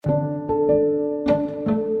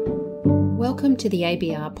to the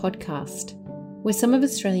ABR podcast, where some of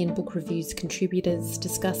Australian Book Review's contributors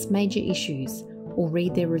discuss major issues or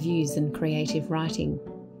read their reviews and creative writing.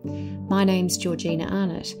 My name's Georgina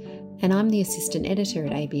Arnott, and I'm the assistant editor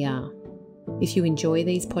at ABR. If you enjoy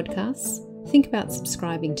these podcasts, think about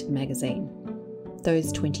subscribing to the magazine.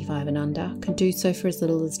 Those 25 and under can do so for as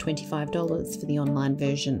little as $25 for the online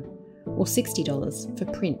version, or $60 for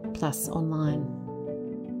print plus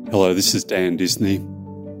online. Hello, this is Dan Disney.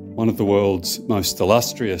 One of the world's most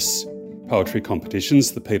illustrious poetry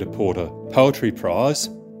competitions, the Peter Porter Poetry Prize,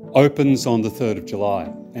 opens on the 3rd of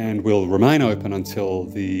July and will remain open until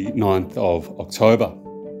the 9th of October.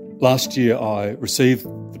 Last year I received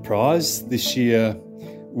the prize. This year,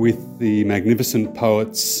 with the magnificent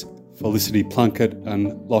poets Felicity Plunkett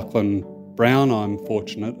and Lachlan Brown, I'm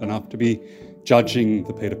fortunate enough to be judging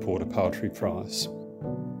the Peter Porter Poetry Prize.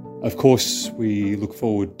 Of course, we look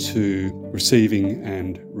forward to receiving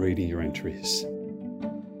and reading your entries.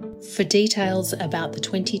 For details about the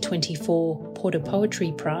 2024 Porter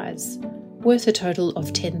Poetry Prize, worth a total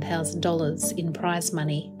of $10,000 in prize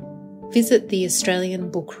money, visit the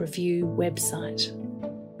Australian Book Review website.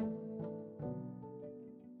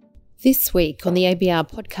 This week on the ABR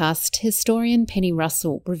podcast, historian Penny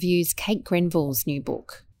Russell reviews Kate Grenville's new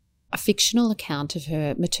book, a fictional account of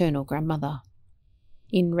her maternal grandmother.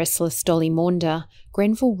 In Restless, Dolly, Maunder,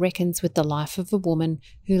 Grenville reckons with the life of a woman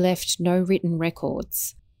who left no written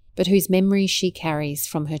records, but whose memories she carries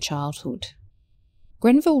from her childhood.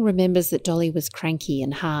 Grenville remembers that Dolly was cranky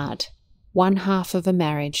and hard, one half of a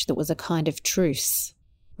marriage that was a kind of truce.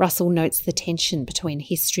 Russell notes the tension between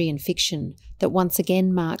history and fiction that once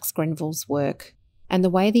again marks Grenville's work, and the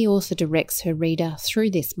way the author directs her reader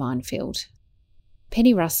through this minefield.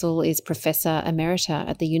 Penny Russell is Professor Emerita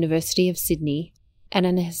at the University of Sydney and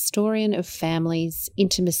an historian of families,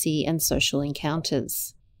 intimacy and social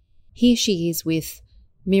encounters. Here she is with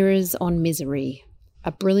Mirrors on Misery,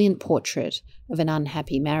 a brilliant portrait of an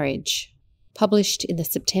unhappy marriage, published in the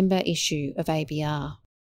September issue of ABR.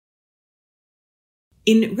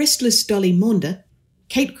 In Restless, Dolly, Maunder,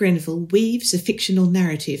 Kate Grenville weaves a fictional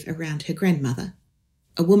narrative around her grandmother,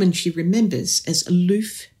 a woman she remembers as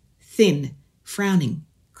aloof, thin, frowning,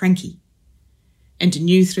 cranky, and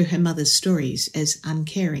knew through her mother's stories as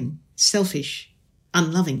uncaring, selfish,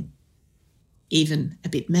 unloving, even a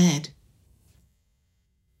bit mad.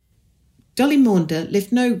 Dolly Maunder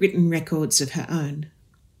left no written records of her own,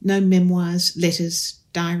 no memoirs, letters,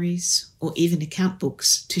 diaries, or even account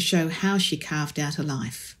books to show how she carved out a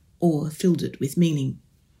life or filled it with meaning.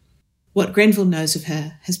 What Grenville knows of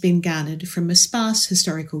her has been garnered from a sparse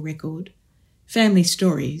historical record, family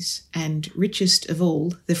stories, and, richest of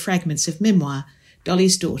all, the fragments of memoir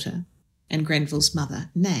Dolly's daughter and Grenville's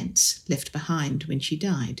mother, Nance, left behind when she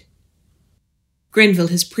died. Grenville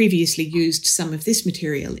has previously used some of this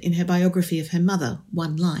material in her biography of her mother,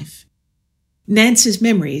 One Life. Nance's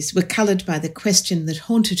memories were coloured by the question that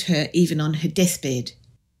haunted her even on her deathbed: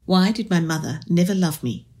 why did my mother never love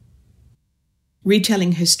me?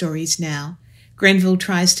 Retelling her stories now, Grenville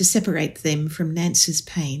tries to separate them from Nance's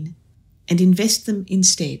pain and invest them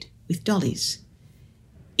instead with Dolly's.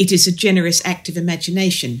 It is a generous act of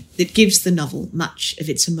imagination that gives the novel much of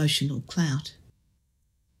its emotional clout.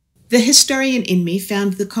 The historian in me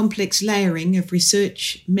found the complex layering of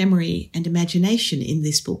research, memory, and imagination in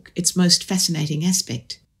this book its most fascinating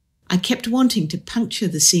aspect. I kept wanting to puncture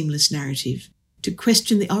the seamless narrative, to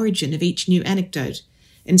question the origin of each new anecdote,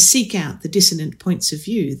 and seek out the dissonant points of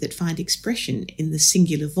view that find expression in the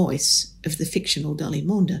singular voice of the fictional Dolly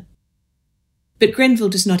Maunder. But Grenville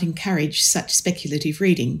does not encourage such speculative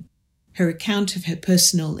reading. Her account of her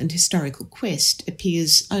personal and historical quest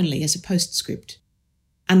appears only as a postscript.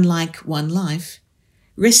 Unlike One Life,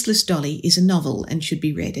 Restless Dolly is a novel and should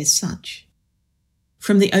be read as such.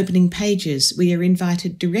 From the opening pages, we are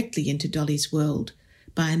invited directly into Dolly's world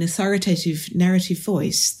by an authoritative narrative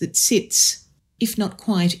voice that sits, if not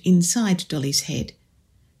quite inside Dolly's head,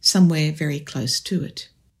 somewhere very close to it.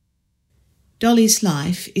 Dolly's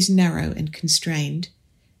life is narrow and constrained,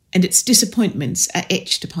 and its disappointments are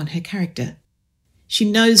etched upon her character. She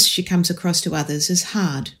knows she comes across to others as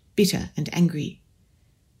hard, bitter, and angry.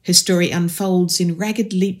 Her story unfolds in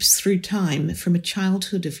ragged leaps through time from a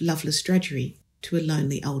childhood of loveless drudgery to a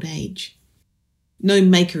lonely old age. No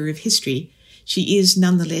maker of history, she is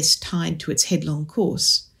nonetheless tied to its headlong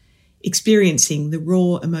course, experiencing the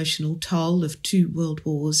raw emotional toll of 2 world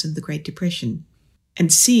wars and the Great Depression,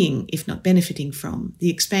 and seeing, if not benefiting from, the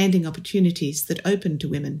expanding opportunities that opened to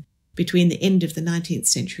women between the end of the 19th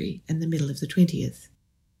century and the middle of the 20th.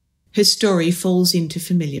 Her story falls into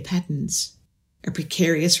familiar patterns: a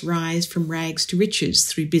precarious rise from rags to riches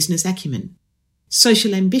through business acumen,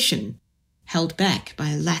 social ambition held back by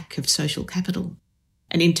a lack of social capital,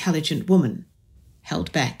 an intelligent woman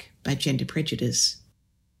held back by gender prejudice.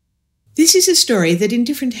 This is a story that in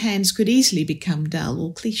different hands could easily become dull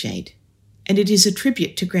or cliched, and it is a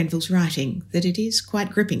tribute to Grenville's writing that it is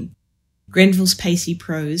quite gripping. Grenville's pacey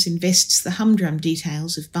prose invests the humdrum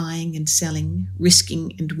details of buying and selling,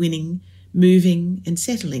 risking and winning, moving and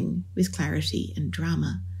settling with clarity and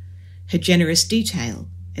drama. Her generous detail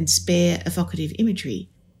and spare evocative imagery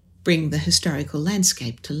bring the historical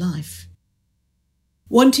landscape to life.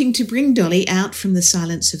 Wanting to bring Dolly out from the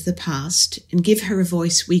silence of the past and give her a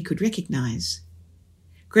voice we could recognise,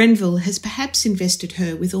 Grenville has perhaps invested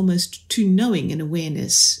her with almost too knowing an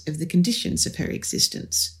awareness of the conditions of her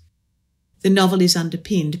existence. The novel is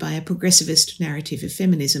underpinned by a progressivist narrative of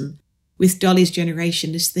feminism, with Dolly's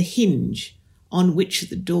generation as the hinge on which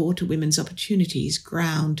the door to women's opportunities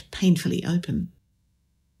ground painfully open.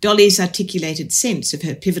 Dolly's articulated sense of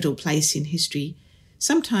her pivotal place in history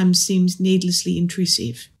sometimes seems needlessly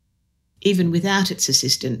intrusive. Even without its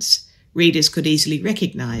assistance, readers could easily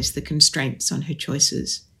recognise the constraints on her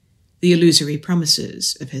choices, the illusory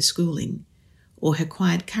promises of her schooling, or her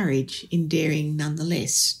quiet courage in daring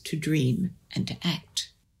nonetheless to dream and to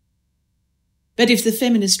act. But if the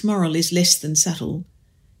feminist moral is less than subtle,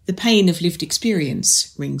 the pain of lived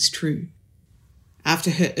experience rings true. After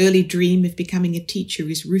her early dream of becoming a teacher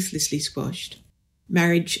is ruthlessly squashed,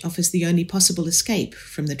 marriage offers the only possible escape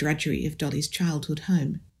from the drudgery of Dolly's childhood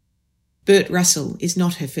home. Bert Russell is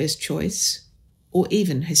not her first choice, or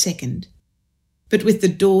even her second. But with the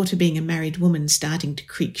door to being a married woman starting to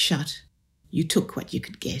creak shut, you took what you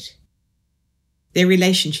could get. Their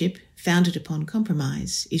relationship, founded upon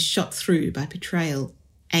compromise, is shot through by betrayal,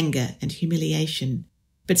 anger and humiliation,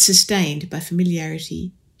 but sustained by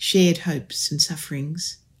familiarity, shared hopes and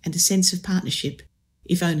sufferings, and a sense of partnership,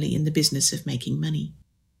 if only in the business of making money.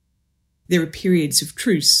 There are periods of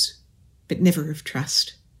truce, but never of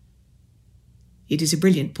trust. It is a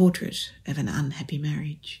brilliant portrait of an unhappy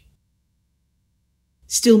marriage.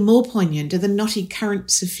 Still more poignant are the knotty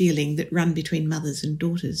currents of feeling that run between mothers and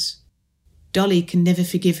daughters. Dolly can never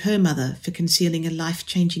forgive her mother for concealing a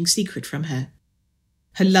life-changing secret from her.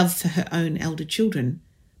 Her love for her own elder children,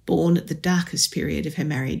 born at the darkest period of her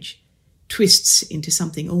marriage, twists into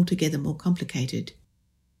something altogether more complicated.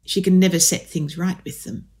 She can never set things right with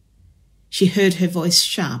them. She heard her voice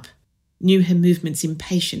sharp, knew her movements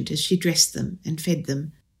impatient as she dressed them and fed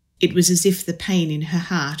them. It was as if the pain in her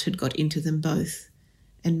heart had got into them both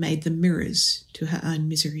and made them mirrors to her own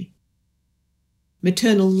misery.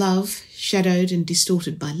 Maternal love, shadowed and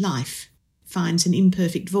distorted by life, finds an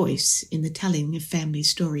imperfect voice in the telling of family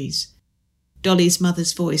stories. Dolly's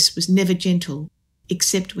mother's voice was never gentle,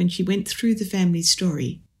 except when she went through the family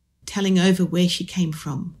story, telling over where she came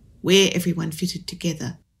from, where everyone fitted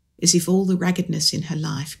together, as if all the ruggedness in her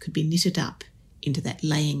life could be knitted up into that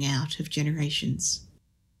laying out of generations.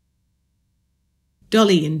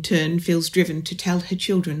 Dolly, in turn, feels driven to tell her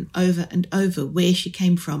children over and over where she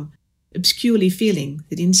came from, obscurely feeling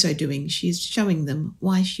that in so doing she is showing them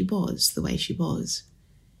why she was the way she was.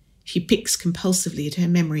 She picks compulsively at her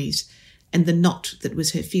memories and the knot that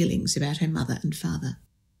was her feelings about her mother and father.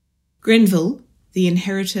 Grenville, the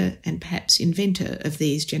inheritor and perhaps inventor of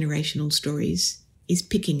these generational stories, is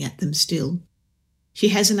picking at them still. She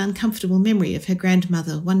has an uncomfortable memory of her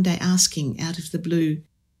grandmother one day asking out of the blue,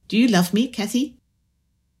 "Do you love me, Cathy?"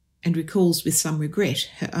 and recalls with some regret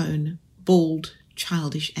her own bald,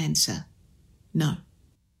 childish answer, "No."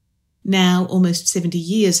 Now, almost 70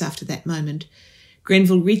 years after that moment,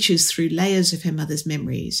 Grenville reaches through layers of her mother's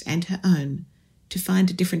memories and her own to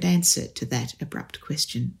find a different answer to that abrupt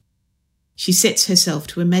question. She sets herself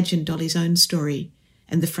to imagine Dolly's own story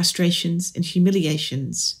and the frustrations and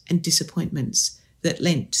humiliations and disappointments that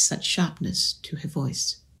lent such sharpness to her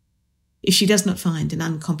voice. If she does not find an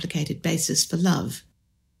uncomplicated basis for love,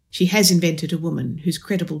 she has invented a woman whose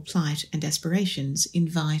credible plight and aspirations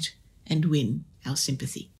invite and win our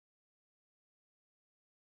sympathy.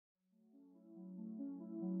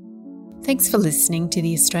 Thanks for listening to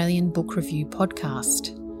the Australian Book Review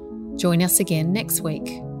podcast. Join us again next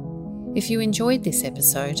week. If you enjoyed this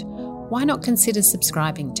episode, why not consider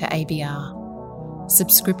subscribing to ABR?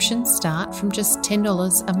 Subscriptions start from just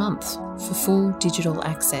 $10 a month for full digital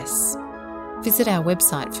access. Visit our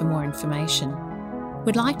website for more information.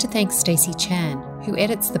 We'd like to thank Stacey Chan, who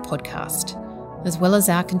edits the podcast, as well as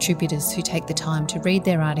our contributors who take the time to read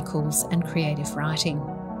their articles and creative writing.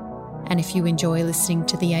 And if you enjoy listening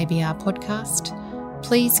to the ABR podcast,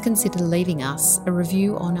 please consider leaving us a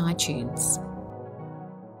review on iTunes.